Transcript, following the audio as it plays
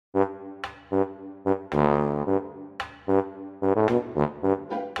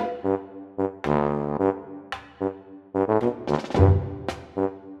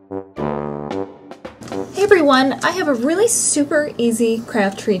everyone, I have a really super easy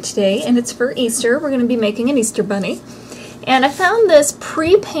craft treat today, and it's for Easter. We're going to be making an Easter bunny. And I found this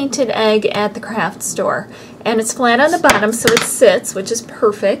pre-painted egg at the craft store, and it's flat on the bottom so it sits, which is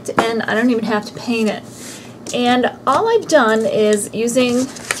perfect, and I don't even have to paint it. And all I've done is, using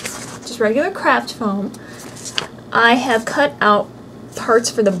just regular craft foam, I have cut out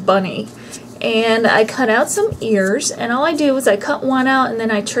parts for the bunny. And I cut out some ears, and all I do is I cut one out and then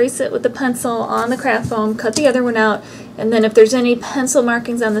I trace it with the pencil on the craft foam, cut the other one out, and then if there's any pencil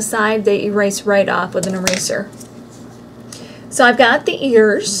markings on the side, they erase right off with an eraser. So I've got the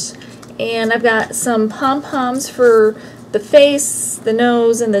ears, and I've got some pom-poms for the face, the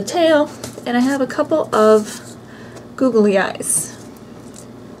nose, and the tail, and I have a couple of googly eyes.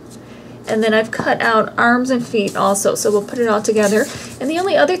 And then I've cut out arms and feet also, so we'll put it all together. And the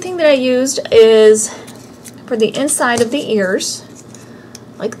only other thing that I used is for the inside of the ears,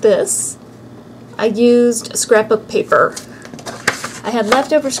 like this, I used scrapbook paper. I had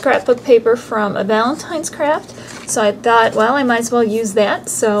leftover scrapbook paper from a Valentine's craft, so I thought, well, I might as well use that,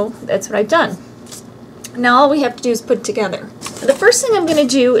 so that's what I've done. Now all we have to do is put it together. The first thing I'm going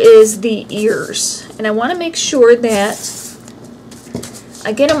to do is the ears, and I want to make sure that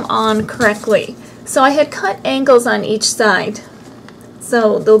I get them on correctly. So I had cut angles on each side,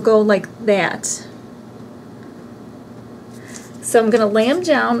 so they'll go like that. So I'm going to lay them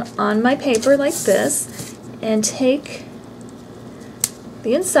down on my paper like this and take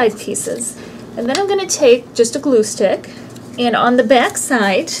the inside pieces, and then I'm going to take just a glue stick, and on the back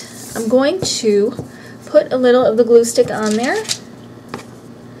side I'm going to put a little of the glue stick on there,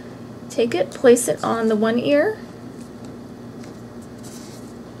 take it, place it on the one ear,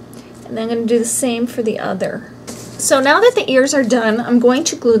 and then I'm going to do the same for the other. So now that the ears are done, I'm going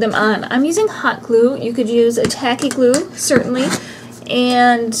to glue them on. I'm using hot glue. You could use a tacky glue, certainly,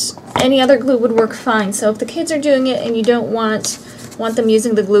 and any other glue would work fine. So if the kids are doing it and you don't want them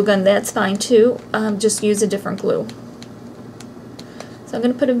using the glue gun, that's fine too. Just use a different glue. So I'm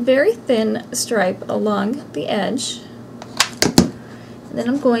going to put a very thin stripe along the edge, and then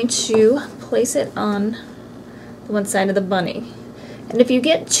I'm going to place it on the one side of the bunny. And if you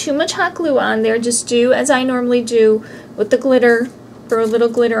get too much hot glue on there, just do as I normally do with the glitter, throw a little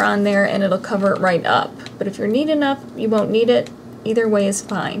glitter on there and it'll cover it right up. But if you're neat enough, you won't need it. Either way is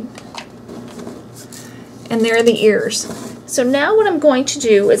fine. And there are the ears. So now what I'm going to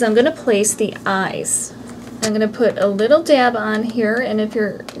do is I'm going to place the eyes. I'm going to put a little dab on here, and if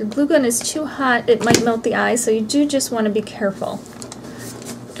your glue gun is too hot, it might melt the eyes, so you do just want to be careful.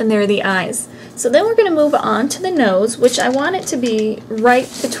 And there are the eyes. So then we're going to move on to the nose, which I want it to be right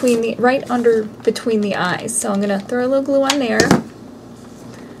between the eyes. So I'm going to throw a little glue on there,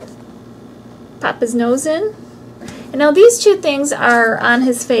 pop his nose in. And now these two things are on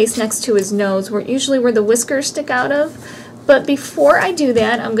his face next to his nose, usually where the whiskers stick out of. But before I do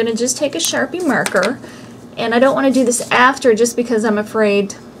that, I'm going to just take a Sharpie marker, and I don't want to do this after just because I'm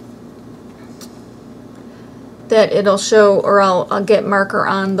afraid that it'll show, or I'll get marker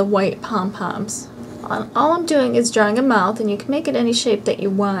on the white pom-poms. All I'm doing is drawing a mouth, and you can make it any shape that you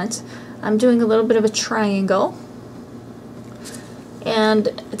want. I'm doing a little bit of a triangle,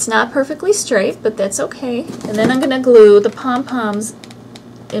 and it's not perfectly straight, but that's okay. And then I'm going to glue the pom-poms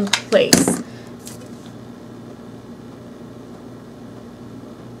in place.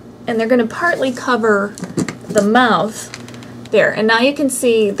 And they're going to partly cover the mouth there. And now you can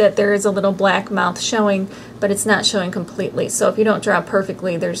see that there is a little black mouth showing, but it's not showing completely. So if you don't draw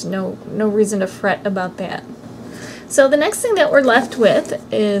perfectly, there's no reason to fret about that. So the next thing that we're left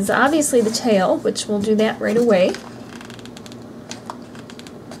with is obviously the tail, which we'll do that right away.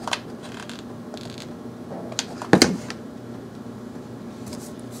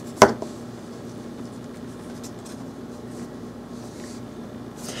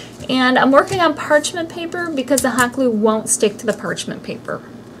 And I'm working on parchment paper because the hot glue won't stick to the parchment paper.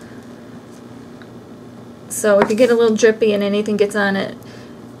 So if you get a little drippy and anything gets on it,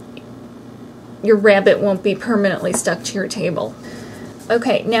 your rabbit won't be permanently stuck to your table.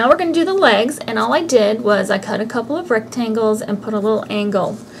 Okay, now we're going to do the legs, and all I did was I cut a couple of rectangles and put a little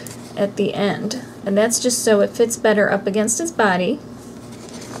angle at the end. And that's just so it fits better up against his body.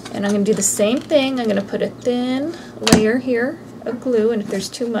 And I'm going to do the same thing. I'm going to put a thin layer here of glue, and if there's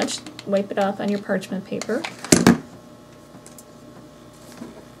too much, wipe it off on your parchment paper.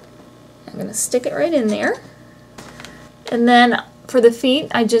 I'm going to stick it right in there. And then for the feet,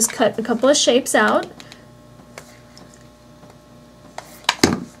 I just cut a couple of shapes out.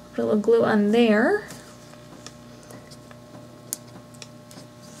 Put a little glue on there.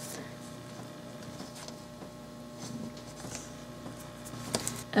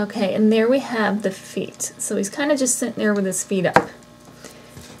 Okay, and there we have the feet. So he's kind of just sitting there with his feet up.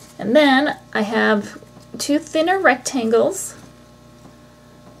 And then I have 2 thinner rectangles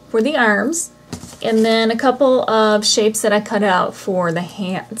for the arms, and then a couple of shapes that I cut out for the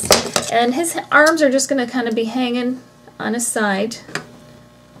hands. And his arms are just going to kind of be hanging on his side.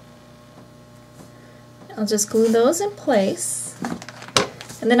 I'll just glue those in place.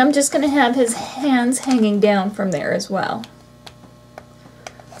 And then I'm just going to have his hands hanging down from there as well.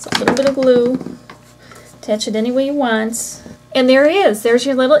 So a little bit of glue, attach it any way you want. And there he is. There's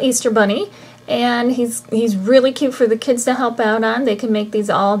your little Easter bunny. And he's really cute for the kids to help out on. They can make these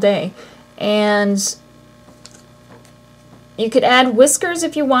all day. And you could add whiskers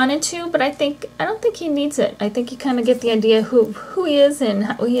if you wanted to, but I don't think he needs it. I think you kind of get the idea who he is and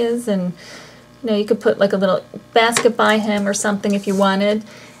how he is, and you know, you could put like a little basket by him or something if you wanted.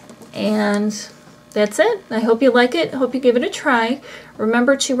 And that's it. I hope you like it. I hope you give it a try.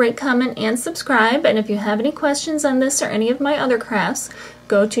 Remember to rate, comment, and subscribe. And if you have any questions on this or any of my other crafts,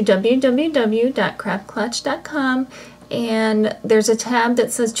 go to www.craftclutch.com, and there's a tab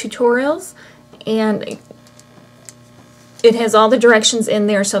that says tutorials, and it has all the directions in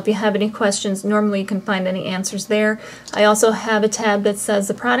there, so if you have any questions, normally you can find any answers there. I also have a tab that says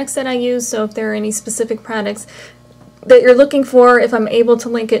the products that I use, so if there are any specific products that you're looking for, if I'm able to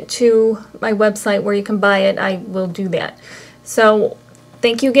link it to my website where you can buy it, I will do that. So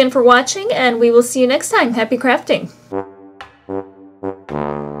thank you again for watching, and we will see you next time. Happy crafting!